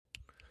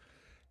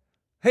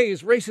Hey,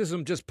 is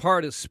racism just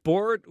part of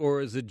sport,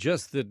 or is it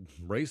just that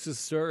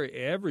racists are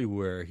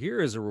everywhere? Here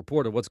is a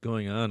report of what's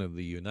going on in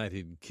the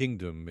United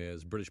Kingdom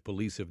as British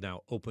police have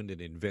now opened an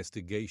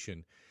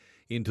investigation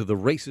into the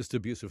racist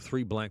abuse of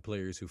three black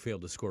players who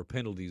failed to score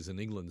penalties in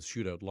England's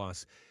shootout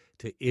loss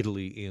to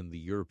Italy in the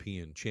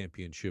European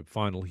Championship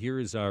final. Here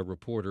is our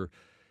reporter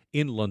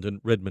in London,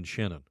 Redmond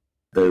Shannon.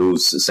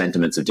 Those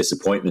sentiments of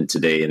disappointment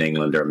today in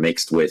England are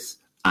mixed with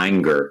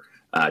anger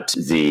at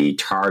the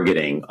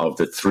targeting of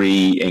the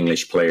three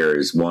English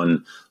players,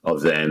 one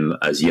of them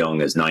as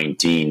young as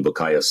 19,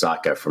 Bukayo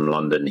Saka from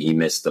London. He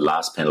missed the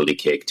last penalty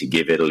kick to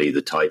give Italy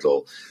the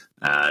title.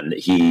 And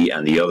he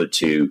and the other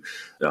two,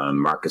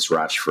 Marcus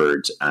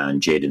Rashford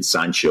and Jadon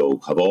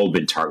Sancho, have all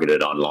been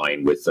targeted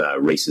online with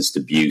racist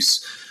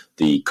abuse.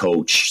 The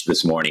coach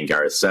this morning,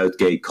 Gareth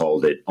Southgate,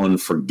 called it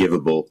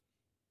unforgivable.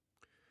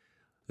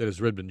 That is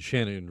Redmond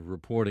Shannon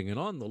reporting. And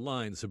on the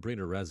line,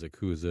 Sabrina Razik,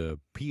 who is a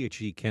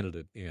PhD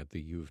candidate at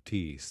the U of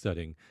T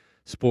studying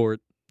sport,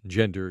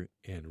 gender,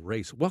 and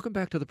race. Welcome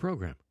back to the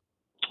program.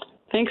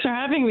 Thanks for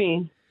having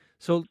me.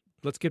 So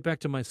let's get back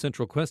to my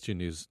central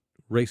question. Is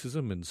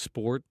racism and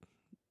sport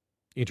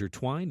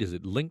intertwined? Is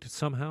it linked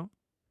somehow?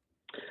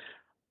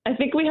 I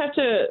think we have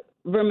to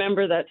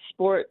remember that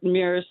sport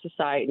mirrors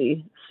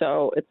society,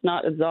 so it's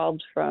not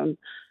absolved from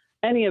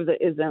any of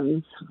the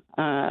isms,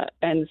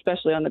 and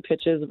especially on the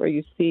pitches where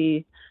you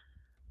see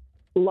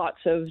lots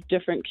of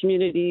different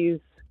communities,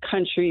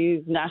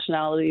 countries,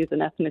 nationalities,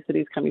 and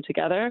ethnicities coming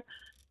together,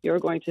 you're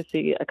going to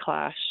see a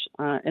clash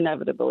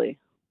inevitably.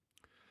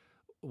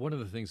 One of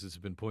the things that's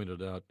been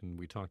pointed out, and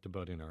we talked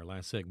about in our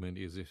last segment,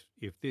 is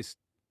if this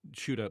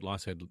shootout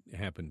loss had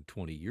happened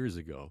 20 years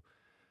ago,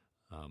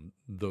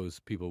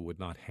 those people would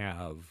not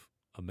have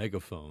a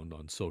megaphone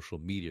on social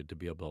media to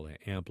be able to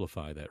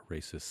amplify that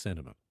racist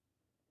sentiment.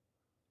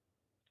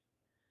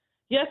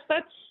 Yes,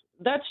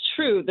 that's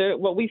true.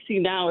 What we see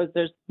now is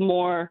there's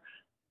more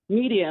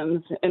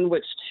mediums in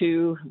which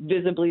to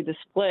visibly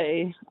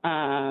display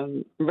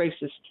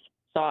racist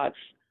thoughts,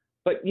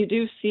 but you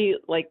do see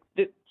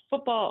racism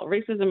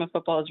in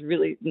football is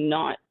really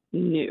not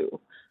new.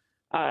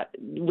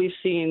 We've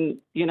seen,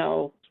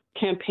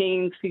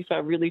 campaigns,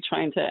 FIFA really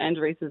trying to end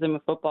racism in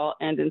football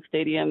and in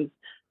stadiums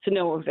to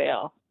no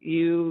avail.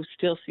 You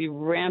still see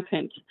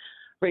rampant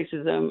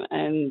racism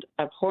and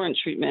abhorrent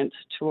treatment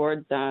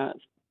towards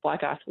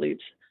Black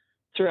athletes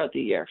throughout the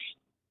year.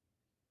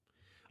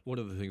 One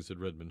of the things that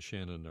Redmond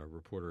Shannon, our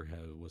reporter,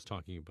 was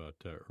talking about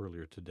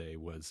earlier today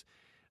was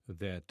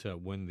that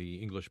when the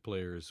English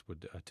players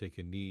would take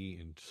a knee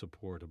in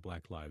support of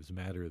Black Lives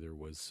Matter, there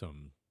was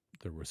some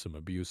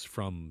abuse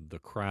from the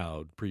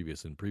crowd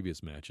in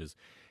previous matches,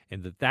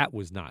 and that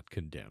was not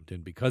condemned.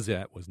 And because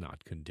that was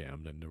not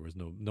condemned, and there was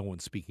no one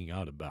speaking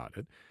out about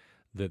it,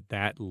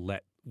 that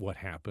let what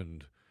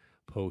happened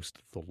after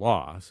the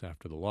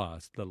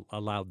loss, that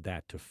allowed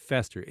that to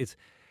fester. Is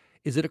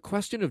it a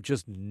question of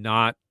just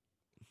not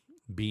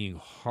being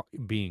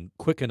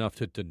quick enough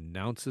to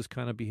denounce this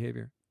kind of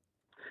behavior?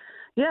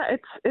 Yeah,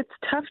 it's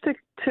tough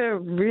to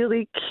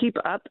really keep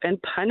up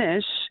and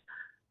punish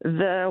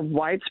the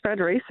widespread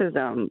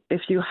racism.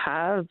 If you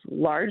have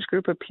large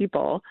group of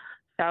people,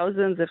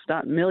 thousands, if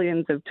not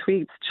millions of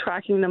tweets,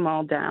 tracking them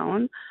all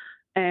down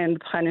and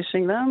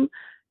punishing them,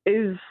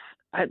 is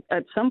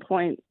at some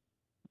point,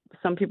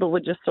 some people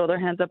would just throw their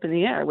hands up in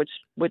the air, which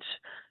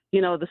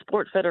the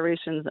sport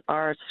federations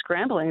are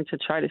scrambling to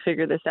try to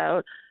figure this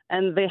out,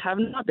 and they have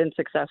not been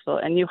successful.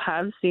 And you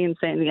have seen,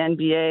 say, in the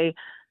NBA,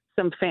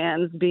 some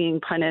fans being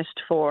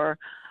punished for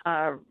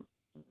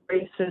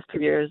racist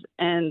figures,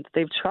 and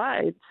they've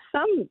tried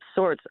some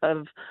sorts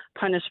of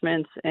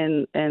punishments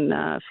in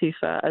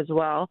FIFA as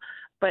well,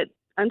 but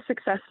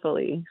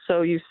unsuccessfully.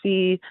 So you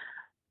see,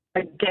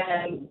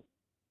 again,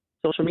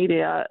 social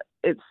media,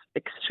 it's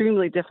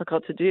extremely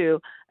difficult to do.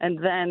 And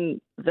then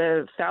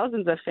the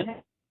thousands of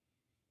fans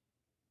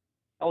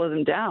follow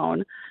them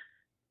down.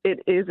 It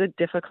is a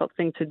difficult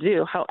thing to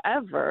do.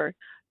 However,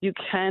 you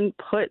can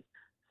put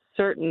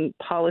certain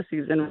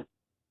policies in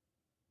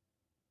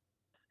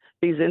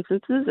these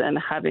instances, and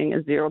having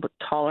a zero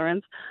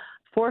tolerance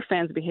for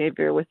fans'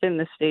 behavior within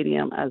the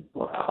stadium as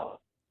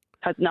well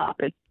has not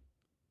been.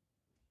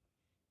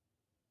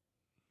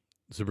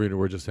 Sabrina,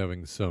 we're just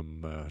having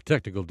some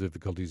technical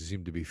difficulties. You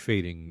seem to be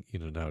fading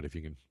in and out. If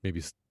you can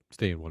maybe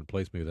stay in one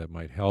place, maybe that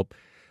might help.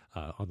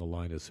 On the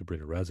line is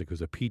Sabrina Razik,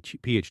 who's a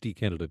PhD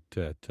candidate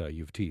at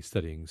U of T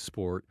studying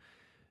sport,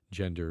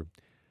 gender,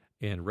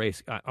 and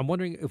race. I'm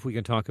wondering if we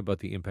can talk about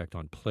the impact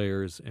on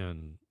players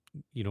and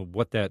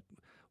what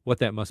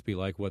that must be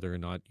like, whether or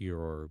not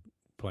you're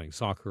playing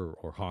soccer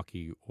or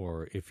hockey,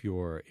 or if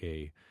you're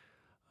a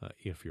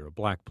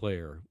black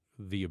player,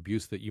 the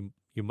abuse that you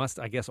must,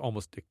 I guess,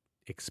 almost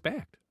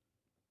expect.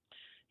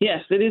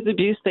 Yes, it is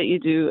abuse that you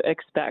do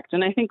expect.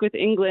 And I think with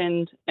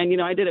England,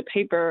 and I did a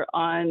paper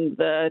on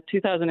the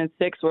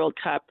 2006 World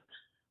Cup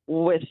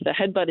with the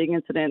headbutting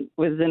incident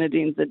with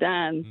Zinedine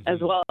Zidane, as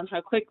well, and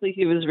how quickly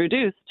he was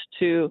reduced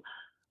to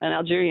an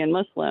Algerian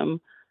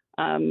Muslim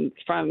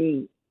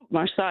from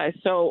Marseille.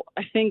 So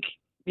I think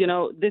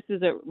this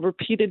is a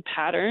repeated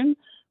pattern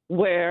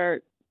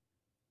where,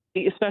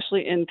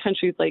 especially in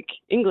countries like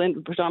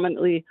England,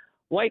 predominantly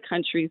white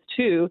countries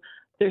too,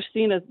 they're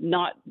seen as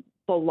not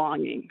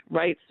belonging,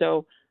 right?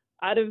 So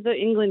out of the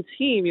England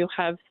team, you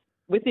have,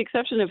 with the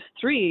exception of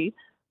 3,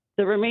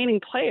 the remaining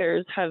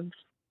players have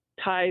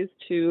ties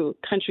to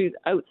countries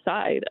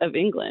outside of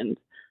England.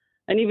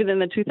 And even in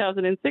the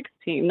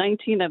 2016,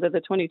 19 out of the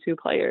 22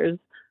 players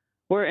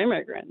were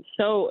immigrants.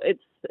 So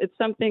it's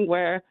something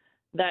where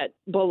that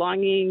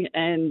belonging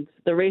and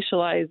the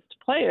racialized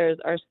players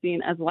are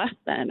seen as less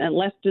than and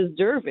less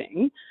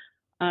deserving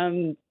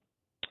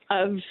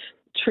of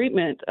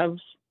treatment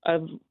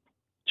of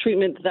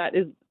treatment that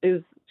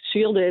is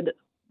shielded.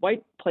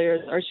 White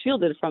players are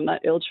shielded from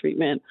that ill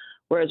treatment,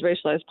 whereas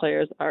racialized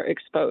players are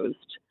exposed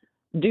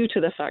due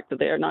to the fact that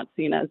they are not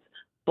seen as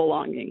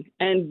belonging.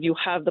 And you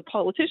have the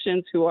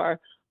politicians who are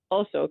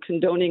also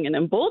condoning and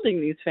emboldening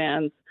these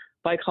fans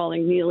by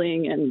calling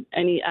kneeling and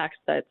any acts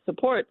that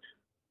support,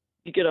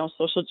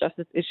 social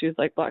justice issues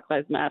like Black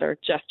Lives Matter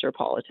gesture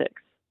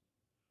politics.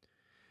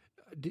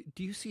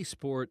 Do you see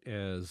sport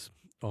as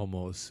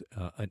almost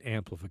an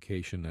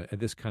amplification? And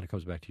this kind of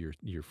comes back to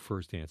your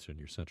first answer and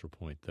your central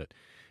point that,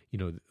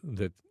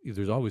 that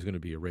there's always going to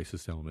be a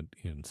racist element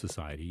in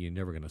society. You're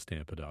never going to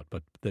stamp it out.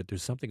 But that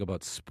there's something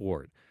about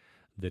sport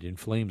that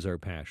inflames our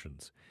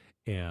passions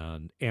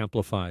and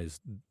amplifies,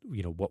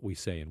 what we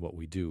say and what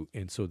we do.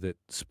 And so that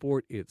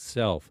sport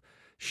itself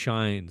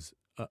shines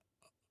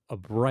a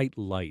bright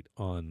light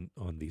on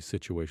these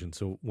situations.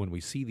 So when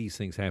we see these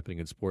things happening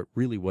in sport,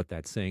 really what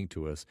that's saying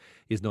to us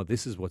is, no,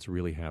 this is what's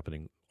really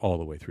happening all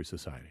the way through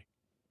society.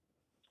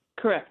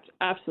 Correct.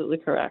 Absolutely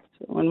correct.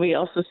 When we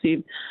also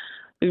see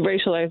the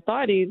racialized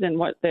bodies and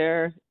what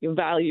they're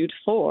valued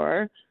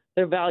for,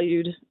 they're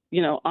valued,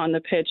 on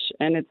the pitch,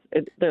 and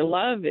their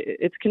love,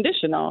 it's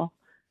conditional.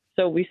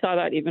 So we saw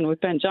that even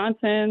with Ben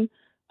Johnson,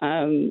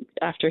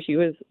 after he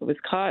was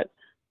caught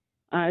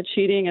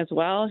cheating as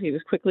well. He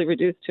was quickly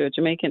reduced to a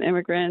Jamaican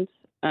immigrant,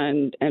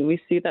 and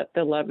we see that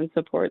the love and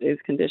support is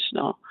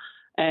conditional.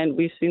 And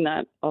we've seen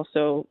that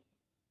also,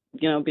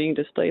 being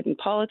displayed in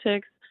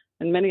politics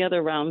and many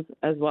other realms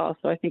as well.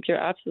 So I think you're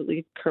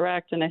absolutely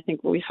correct. And I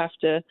think what we have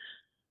to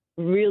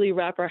really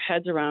wrap our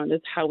heads around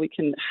is how we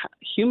can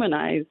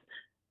humanize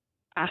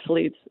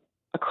athletes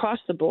across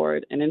the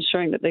board and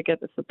ensuring that they get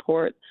the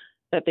support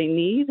that they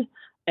need.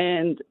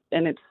 And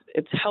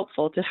it's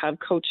helpful to have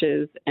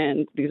coaches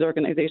and these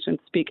organizations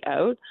speak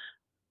out,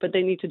 but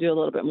they need to do a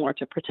little bit more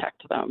to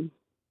protect them.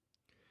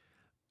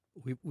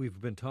 We've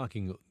been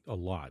talking a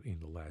lot in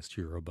the last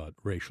year about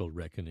racial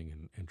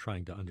reckoning and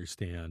trying to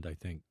understand, I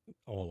think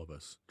all of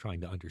us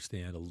trying to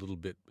understand a little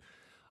bit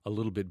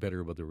better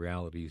about the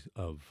realities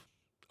of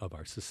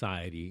our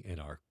society and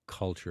our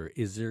culture.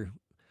 Is there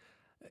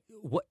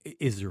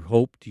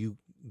hope? Do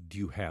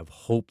you have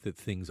hope that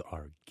things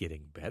are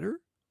getting better?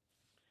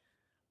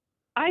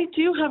 I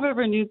do have a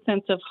renewed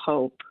sense of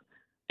hope.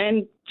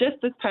 And just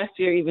this past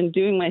year, even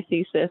doing my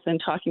thesis and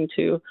talking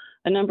to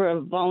a number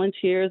of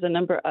volunteers, a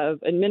number of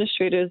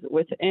administrators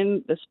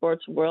within the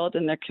sports world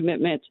and their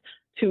commitment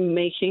to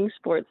making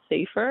sports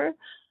safer,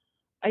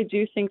 I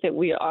do think that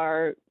we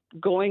are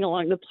going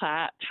along the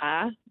path,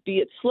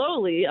 albeit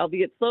slowly,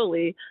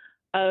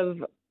 of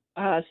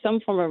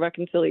some form of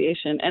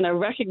reconciliation and a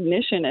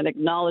recognition and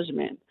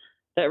acknowledgement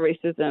that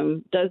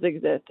racism does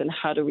exist and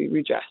how do we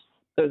redress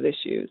those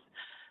issues.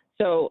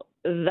 So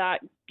that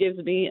gives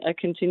me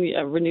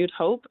a renewed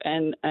hope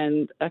and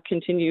a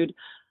continued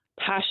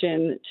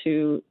passion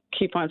to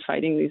keep on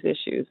fighting these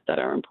issues that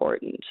are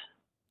important.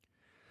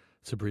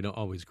 Sabrina,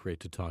 always great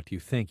to talk to you.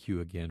 Thank you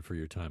again for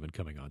your time and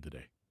coming on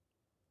today.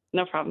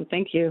 No problem.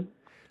 Thank you.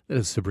 That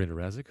is Sabrina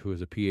Razik, who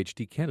is a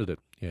PhD candidate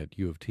at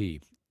U of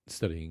T,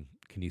 studying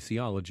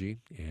kinesiology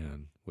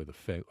and with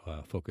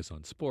a focus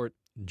on sport,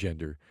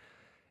 gender,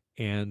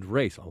 and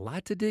race. A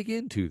lot to dig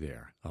into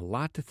there, a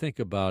lot to think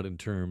about in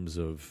terms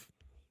of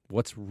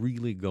what's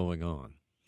really going on.